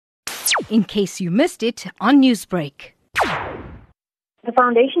in case you missed it on Newsbreak. The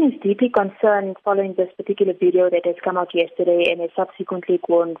foundation is deeply concerned following this particular video that has come out yesterday and has subsequently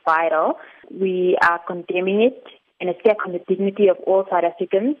gone viral. We are condemning it, an attack on the dignity of all South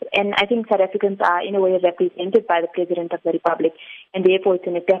Africans. And I think South Africans are in a way represented by the President of the Republic, and therefore it's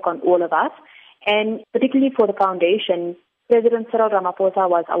an attack on all of us. And particularly for the foundation, President Cyril Ramaphosa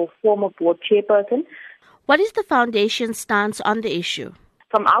was our former board chairperson. What is the foundation's stance on the issue?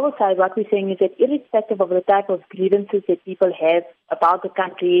 From our side, what we're saying is that irrespective of the type of grievances that people have about the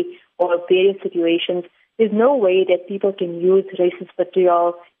country or various situations, there's no way that people can use racist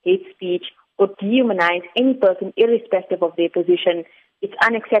vitriol, hate speech, or dehumanize any person irrespective of their position. It's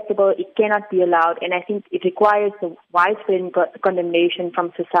unacceptable, it cannot be allowed, and I think it requires a widespread condemnation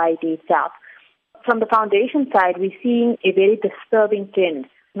from society itself. From the foundation side, we're seeing a very disturbing trend,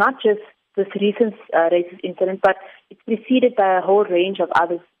 not just this recent racist incident, but it's preceded by a whole range of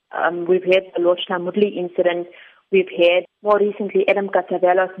others. We've had the Lochna Mudli incident. We've had, more recently, Ahmed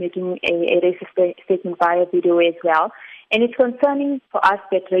Kathrada making a racist statement via video as well. And it's concerning for us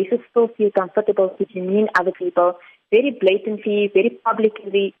that racists still feel comfortable to demean other people very blatantly, very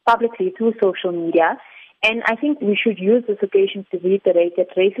publicly through social media. And I think we should use this occasion to reiterate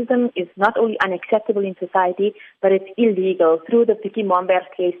that racism is not only unacceptable in society, but it's illegal. Through the Vicky Momberg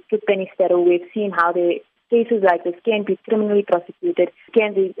case, through Penny Sterro, we've seen how the cases like this can be criminally prosecuted,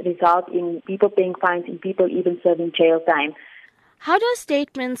 can result in people paying fines and people even serving jail time. How do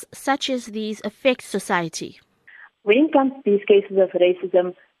statements such as these affect society? When it comes to these cases of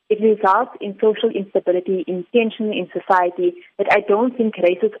racism, it results in social instability, in tension in society that I don't think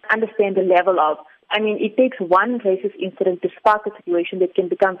racists understand the level of. I mean, it takes one racist incident to spark a situation that can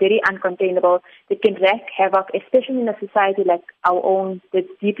become very uncontainable, that can wreak havoc, especially in a society like our own that's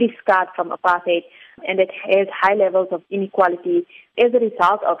deeply scarred from apartheid and that has high levels of inequality as a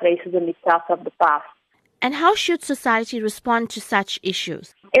result of racism itself of the past. And how should society respond to such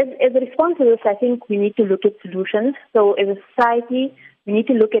issues? As a response to this, I think we need to look at solutions. So as a society, we need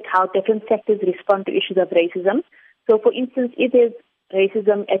to look at how different sectors respond to issues of racism. So for instance, if there's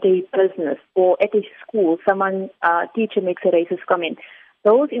racism at a business or at a school, a teacher makes a racist comment,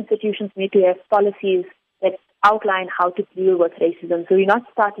 those institutions need to have policies that outline how to deal with racism. So you're not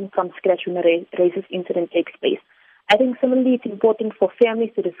starting from scratch when a racist incident takes place. I think similarly it's important for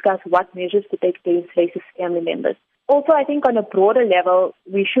families to discuss what measures to take against racist family members. Also, I think on a broader level,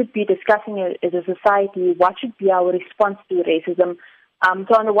 we should be discussing as a society what should be our response to racism.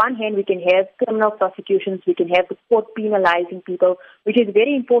 So on the one hand, we can have criminal prosecutions, we can have the court penalizing people, which is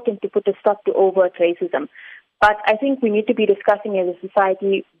very important to put a stop to overt racism. But I think we need to be discussing as a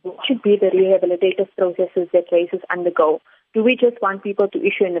society what should be the rehabilitative processes that racists undergo. Do we just want people to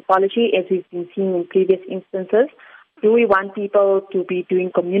issue an apology, as we've been seeing in previous instances? Do we want people to be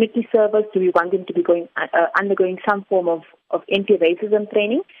doing community service? Do we want them to be undergoing some form of anti-racism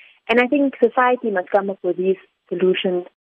training? And I think society must come up with these solutions